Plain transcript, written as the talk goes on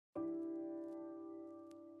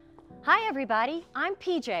Hi everybody, I'm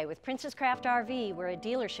PJ with Princess Craft RV. We're a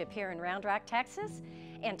dealership here in Round Rock, Texas.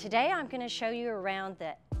 And today I'm going to show you around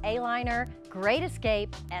the Aliner Great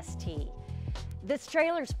Ascape ST. This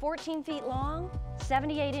trailer is 14 feet long,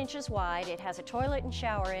 78 inches wide. It has a toilet and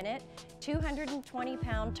shower in it,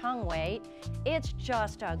 220-pound tongue weight. It's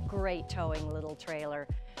just a great towing little trailer.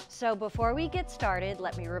 So before we get started,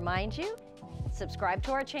 let me remind you, subscribe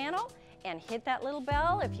to our channel and hit that little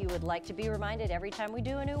bell if you would like to be reminded every time we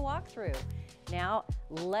do a new walkthrough. Now,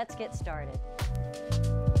 let's get started.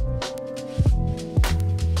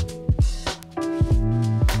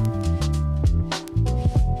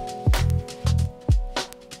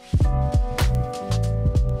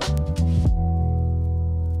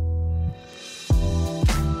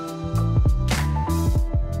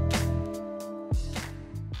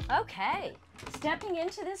 Okay, stepping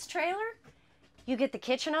into this trailer, you get the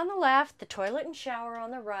kitchen on the left, the toilet and shower on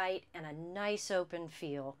the right, and a nice open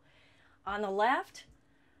feel. On the left,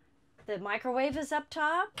 the microwave is up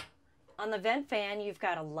top. On the vent fan, you've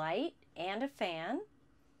got a light and a fan.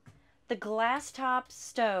 The glass top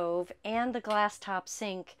stove and the glass top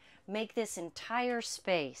sink make this entire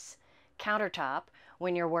space countertop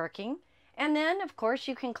when you're working. And then, of course,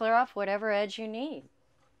 you can clear off whatever edge you need.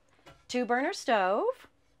 2-burner stove.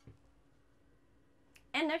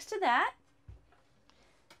 And next to that,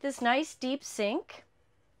 this nice deep sink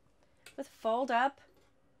with fold-up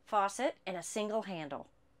faucet and a single handle.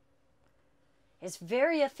 It's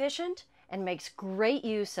very efficient and makes great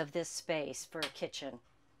use of this space for a kitchen.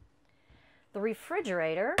 The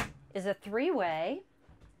refrigerator is a 3-way.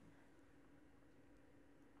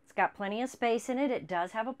 It's got plenty of space in it. It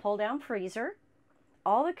does have a pull-down freezer.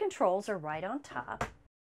 All the controls are right on top.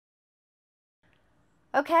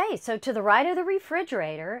 Okay, so to the right of the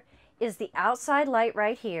refrigerator is the outside light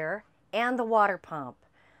right here and the water pump.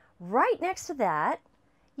 Right next to that,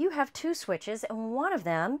 you have 2 switches, and one of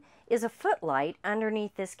them is a footlight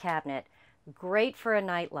underneath this cabinet. Great for a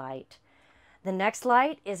night light. The next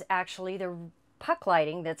light is actually the puck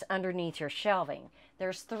lighting that's underneath your shelving.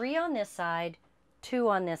 There's 3 on this side, 2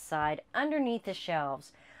 on this side, underneath the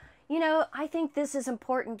shelves. You know, I think this is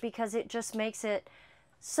important because it just makes it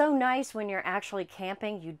so nice when you're actually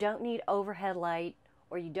camping. You don't need overhead light,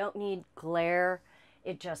 or you don't need glare.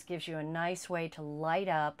 It just gives you a nice way to light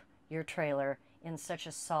up your trailer in such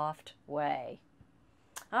a soft way.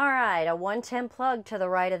 All right, a 110 plug to the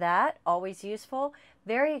right of that, always useful,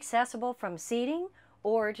 very accessible from seating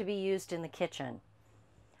or to be used in the kitchen.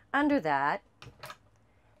 Under that,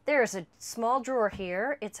 there's a small drawer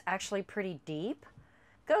here. It's actually pretty deep.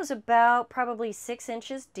 Goes about probably 6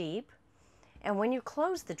 inches deep. And when you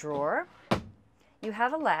close the drawer, you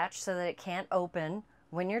have a latch so that it can't open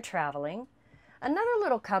when you're traveling. Another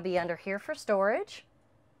little cubby under here for storage.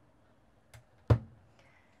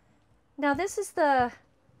 Now this is the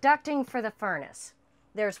ducting for the furnace.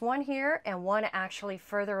 There's one here and one actually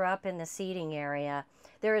further up in the seating area.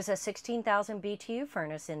 There is a 16,000 BTU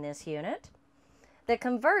furnace in this unit. The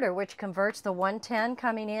converter, which converts the 110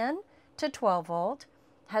 coming in to 12 volt,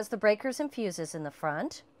 has the breakers and fuses in the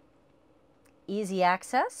front. Easy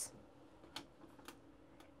access.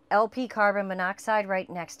 LP carbon monoxide right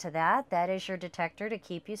next to that. That is your detector to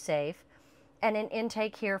keep you safe. And an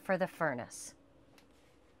intake here for the furnace.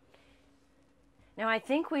 Now I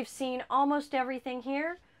think we've seen almost everything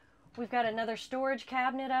here. We've got another storage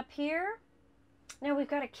cabinet up here. Now we've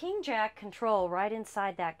got a king jack control right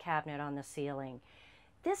inside that cabinet on the ceiling.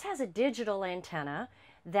 This has a digital antenna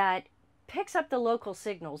that picks up the local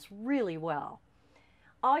signals really well.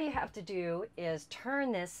 All you have to do is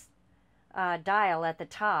turn this dial at the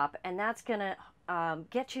top, and that's going to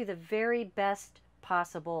get you the very best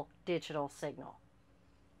possible digital signal.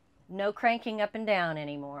 No cranking up and down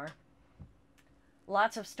anymore.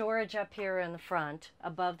 Lots of storage up here in the front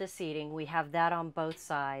above the seating. We have that on both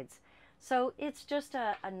sides. So it's just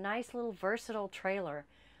a nice little versatile trailer.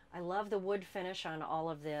 I love the wood finish on all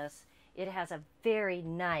of this. It has a very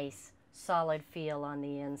nice solid feel on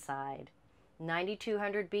the inside.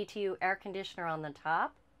 9,200 BTU air conditioner on the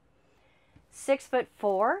top.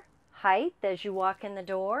 6'4" height as you walk in the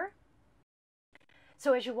door.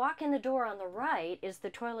 So as you walk in the door on the right is the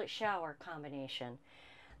toilet shower combination.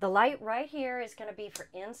 The light right here is going to be for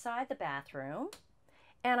inside the bathroom.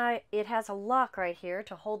 And it has a lock right here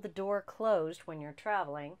to hold the door closed when you're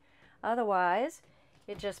traveling. Otherwise,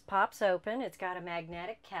 it just pops open. It's got a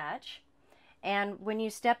magnetic catch. And when you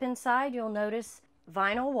step inside, you'll notice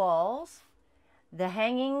vinyl walls, the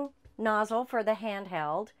hanging nozzle for the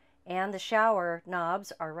handheld, and the shower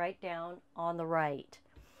knobs are right down on the right.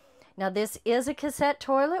 Now this is a cassette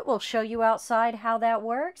toilet. We'll show you outside how that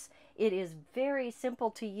works. It is very simple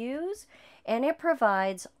to use, and it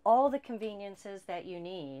provides all the conveniences that you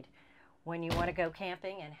need when you want to go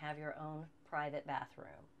camping and have your own private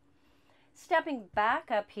bathroom. Stepping back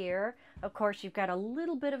up here, of course, you've got a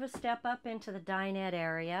little bit of a step up into the dinette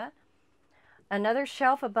area. Another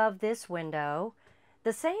shelf above this window.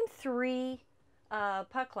 The same three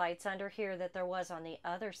puck lights under here that there was on the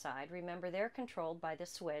other side. Remember, they're controlled by the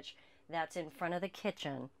switch that's in front of the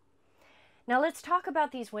kitchen. Now let's talk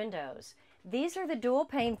about these windows. These are the dual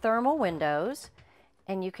pane thermal windows,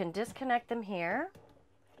 and you can disconnect them here,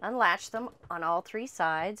 unlatch them on all three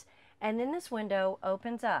sides, and then this window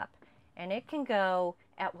opens up, and it can go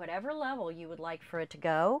at whatever level you would like for it to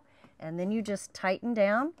go, and then you just tighten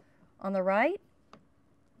down on the right,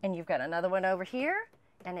 and you've got another one over here,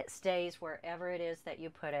 and it stays wherever it is that you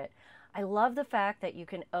put it. I love the fact that you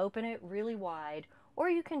can open it really wide, or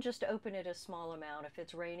you can just open it a small amount if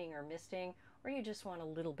it's raining or misting, or you just want a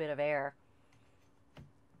little bit of air.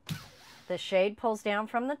 The shade pulls down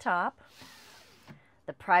from the top.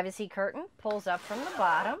 The privacy curtain pulls up from the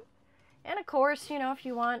bottom. And of course, you know, if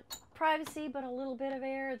you want privacy but a little bit of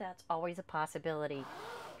air, that's always a possibility,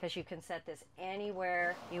 because you can set this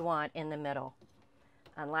anywhere you want in the middle.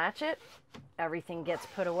 Unlatch it, everything gets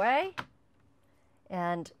put away,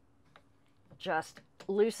 and just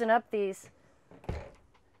loosen up these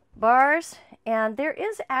bars. And there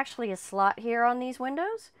is actually a slot here on these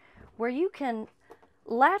windows where you can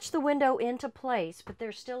latch the window into place, but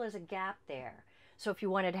there still is a gap there. So if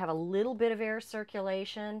you wanted to have a little bit of air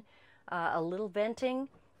circulation, a little venting,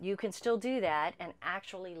 you can still do that and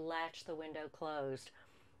actually latch the window closed.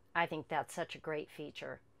 I think that's such a great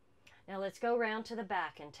feature. Now let's go around to the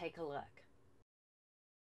back and take a look.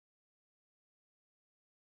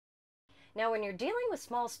 Now when you're dealing with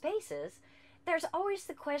small spaces, there's always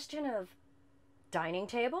the question of dining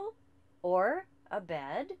table or a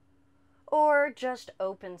bed or just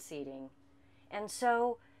open seating. And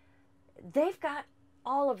so they've got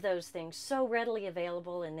all of those things so readily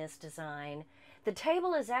available in this design. The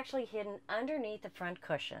table is actually hidden underneath the front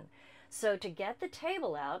cushion. So to get the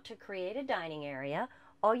table out to create a dining area,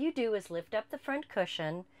 all you do is lift up the front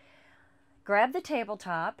cushion, grab the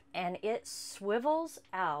tabletop, and it swivels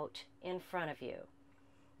out in front of you.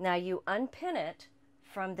 Now you unpin it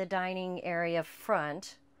from the dining area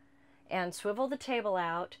front and swivel the table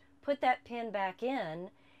out, put that pin back in,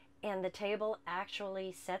 and the table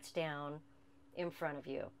actually sets down in front of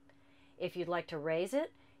you. If you'd like to raise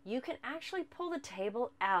it, you can actually pull the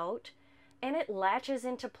table out and it latches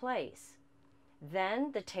into place.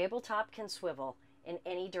 Then the tabletop can swivel in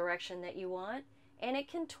any direction that you want, and it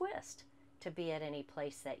can twist to be at any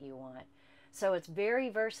place that you want. So it's very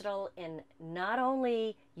versatile in not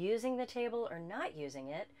only using the table or not using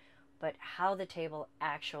it, but how the table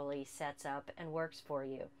actually sets up and works for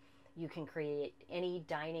you. You can create any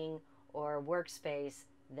dining or workspace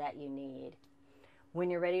that you need. When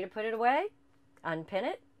you're ready to put it away, unpin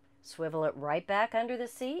it, swivel it right back under the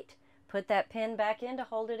seat, put that pin back in to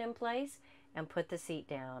hold it in place, and put the seat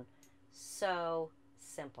down. So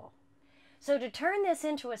simple. So to turn this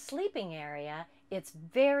into a sleeping area, it's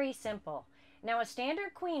very simple. Now a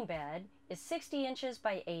standard queen bed is 60 inches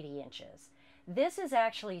by 80 inches. This is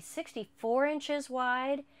actually 64 inches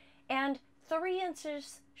wide and 3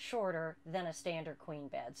 inches shorter than a standard queen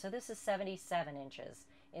bed. So this is 77 inches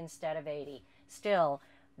instead of 80. Still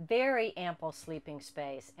very ample sleeping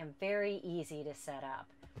space and very easy to set up.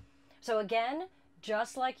 So again,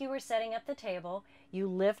 just like you were setting up the table, you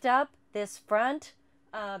lift up this front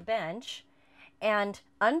bench and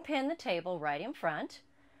unpin the table right in front,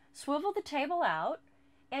 swivel the table out,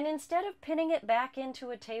 and instead of pinning it back into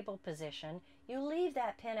a table position, you leave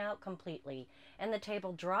that pin out completely, and the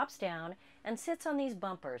table drops down and sits on these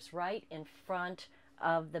bumpers right in front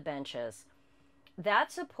of the benches.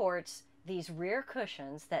 That supports these rear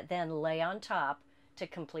cushions that then lay on top to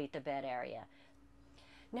complete the bed area.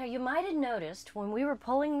 Now you might have noticed when we were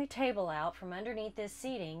pulling the table out from underneath this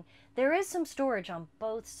seating, there is some storage on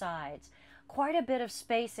both sides. Quite a bit of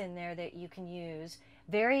space in there that you can use.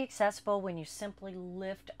 Very accessible when you simply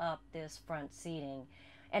lift up this front seating.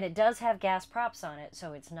 And it does have gas props on it,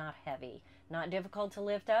 so it's not heavy. Not difficult to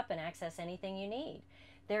lift up and access anything you need.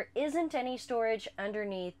 There isn't any storage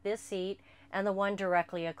underneath this seat and the one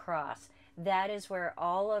directly across. That is where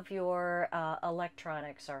all of your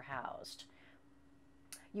electronics are housed.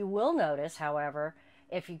 You will notice, however,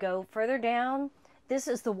 if you go further down, this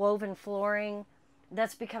is the woven flooring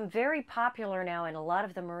that's become very popular now in a lot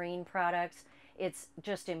of the marine products. It's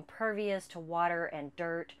just impervious to water and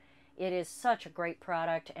dirt. It is such a great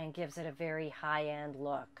product and gives it a very high-end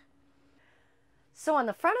look. So on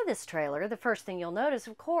the front of this trailer, the first thing you'll notice,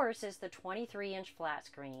 of course, is the 23-inch flat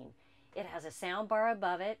screen. It has a sound bar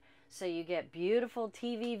above it, so you get beautiful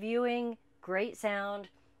TV viewing, great sound,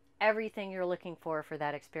 everything you're looking for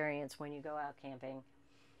that experience when you go out camping.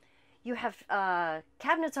 You have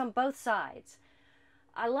cabinets on both sides.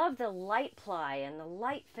 I love the Lite-Ply and the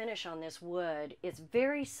light finish on this wood. It's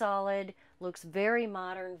very solid, looks very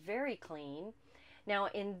modern, very clean. Now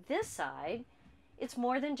in this side, it's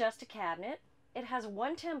more than just a cabinet. It has a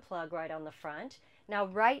 110 plug right on the front. Now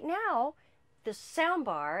right now, the sound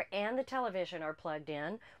bar and the television are plugged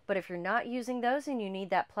in, but if you're not using those and you need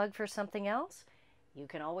that plug for something else, you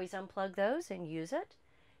can always unplug those and use it.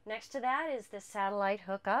 Next to that is the satellite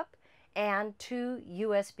hookup and 2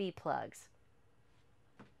 USB plugs.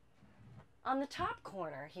 On the top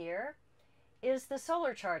corner here is the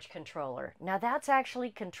solar charge controller. Now that's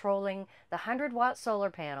actually controlling the 100-watt solar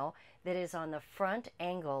panel that is on the front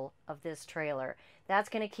angle of this trailer. That's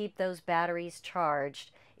going to keep those batteries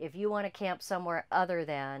charged if you want to camp somewhere other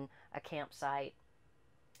than a campsite.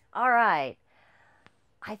 All right,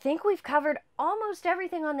 I think we've covered almost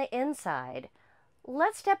everything on the inside.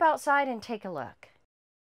 Let's step outside and take a look.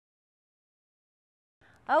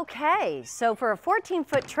 Okay, so for a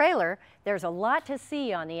 14-foot trailer, there's a lot to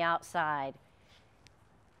see on the outside.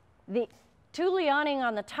 The Thule awning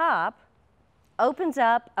on the top opens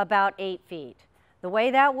up about 8 feet. The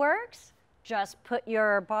way that works, just put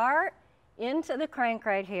your bar into the crank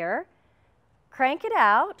right here, crank it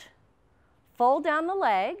out, fold down the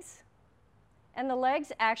legs, and the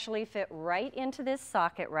legs actually fit right into this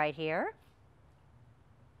socket right here.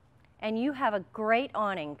 And you have a great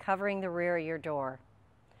awning covering the rear of your door.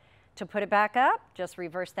 To put it back up, just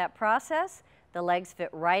reverse that process. The legs fit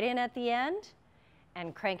right in at the end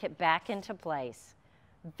and crank it back into place.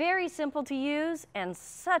 Very simple to use and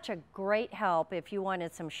such a great help if you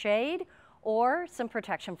wanted some shade or some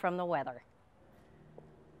protection from the weather.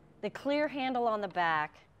 The clear handle on the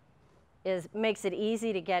back makes it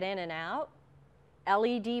easy to get in and out.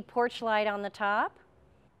 LED porch light on the top.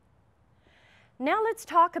 Now let's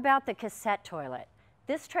talk about the cassette toilet.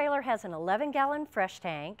 This trailer has an 11-gallon fresh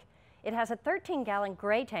tank. It has a 13-gallon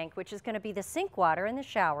gray tank, which is going to be the sink water and the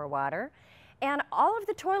shower water. And all of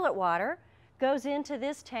the toilet water goes into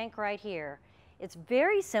this tank right here. It's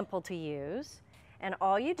very simple to use. And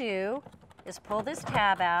all you do is pull this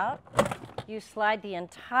tab out. You slide the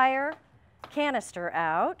entire canister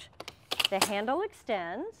out. The handle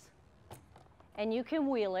extends. And you can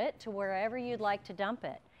wheel it to wherever you'd like to dump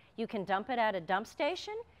it. You can dump it at a dump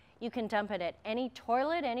station. You can dump it at any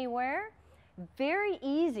toilet anywhere. Very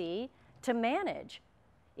easy to manage.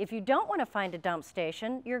 If you don't want to find a dump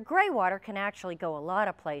station, your gray water can actually go a lot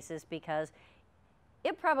of places because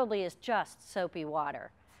it probably is just soapy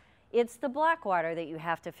water. It's the black water that you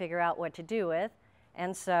have to figure out what to do with.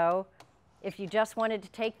 And so if you just wanted to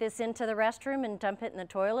take this into the restroom and dump it in the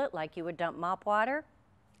toilet like you would dump mop water,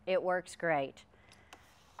 it works great.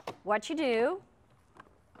 What you do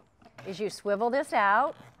is you swivel this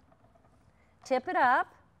out, tip it up,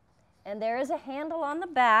 and there is a handle on the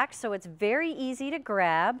back, so it's very easy to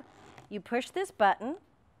grab. You push this button,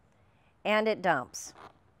 and it dumps.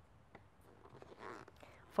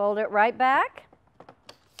 Fold it right back.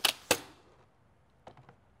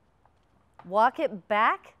 Walk it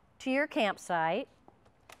back to your campsite,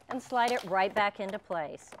 and slide it right back into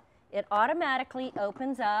place. It automatically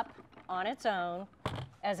opens up on its own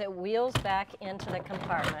as it wheels back into the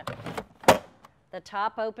compartment. The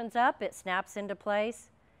top opens up, it snaps into place,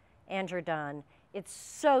 and you're done. It's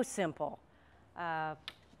so simple.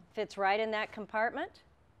 Fits right in that compartment.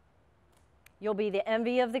 You'll be the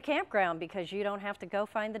envy of the campground because you don't have to go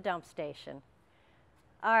find the dump station.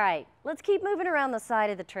 All right, let's keep moving around the side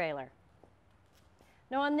of the trailer.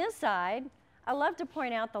 Now on this side, I love to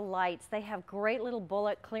point out the lights. They have great little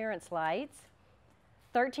bullet clearance lights,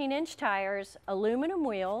 13-inch tires, aluminum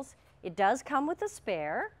wheels. It does come with a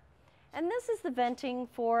spare. And this is the venting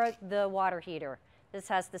for the water heater. This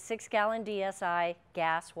has the 6-gallon DSI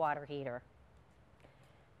gas water heater.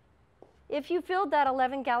 If you filled that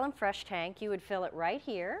 11-gallon fresh tank, you would fill it right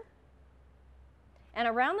here. And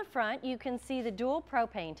around the front, you can see the dual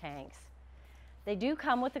propane tanks. They do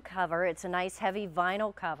come with a cover. It's a nice heavy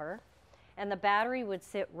vinyl cover. And the battery would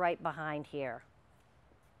sit right behind here.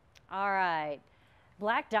 All right,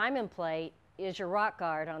 black diamond plate is your rock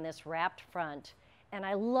guard on this wrapped front. And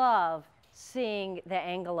I love seeing the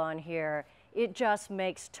angle on here. It just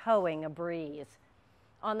makes towing a breeze.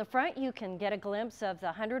 On the front, you can get a glimpse of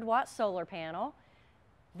the 100-watt solar panel,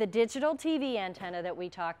 the digital TV antenna that we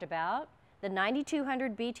talked about, the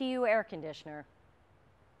 9200 BTU air conditioner.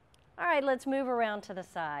 All right, let's move around to the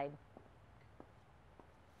side.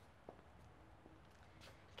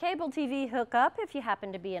 Cable TV hookup if you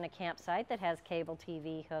happen to be in a campsite that has cable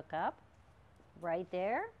TV hookup, right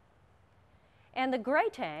there. And the gray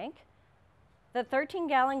tank, the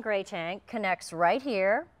 13-gallon gray tank connects right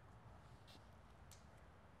here.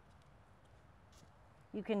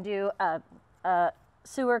 You can do a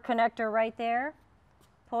sewer connector right there.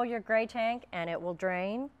 Pull your gray tank and it will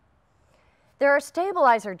drain. There are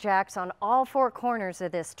stabilizer jacks on all four corners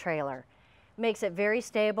of this trailer. Makes it very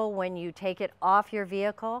stable when you take it off your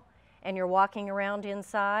vehicle and you're walking around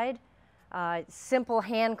inside. Simple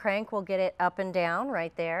hand crank will get it up and down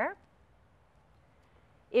right there.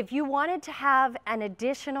 If you wanted to have an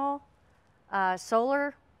additional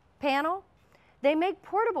solar panel, they make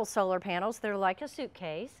portable solar panels. They're like a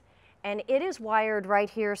suitcase, and it is wired right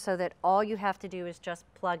here so that all you have to do is just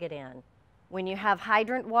plug it in. When you have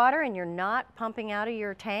hydrant water and you're not pumping out of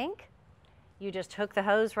your tank, you just hook the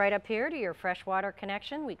hose right up here to your freshwater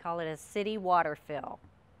connection. We call it a city water fill.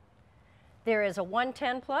 There is a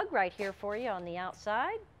 110 plug right here for you on the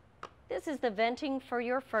outside. This is the venting for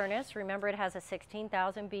your furnace. Remember, it has a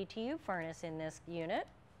 16,000 BTU furnace in this unit.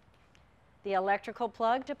 The electrical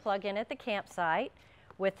plug to plug in at the campsite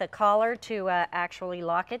with the collar to actually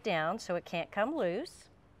lock it down so it can't come loose.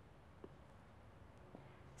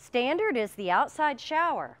 Standard is the outside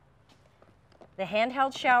shower, the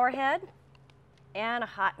handheld shower head, and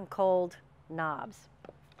hot and cold knobs.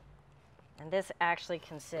 And this actually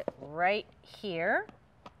can sit right here.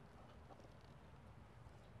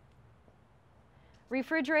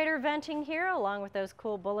 Refrigerator venting here along with those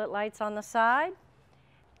cool bullet lights on the side.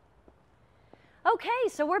 Okay,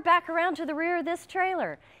 so we're back around to the rear of this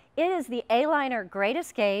trailer. It is the Aliner Great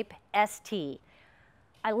Ascape ST.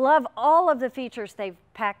 I love all of the features they've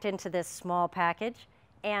packed into this small package.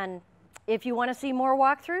 And if you want to see more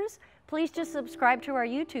walkthroughs, please just subscribe to our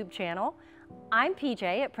YouTube channel. I'm PJ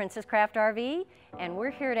at Princess Craft RV, and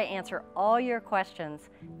we're here to answer all your questions.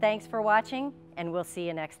 Thanks for watching, and we'll see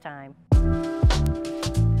you next time.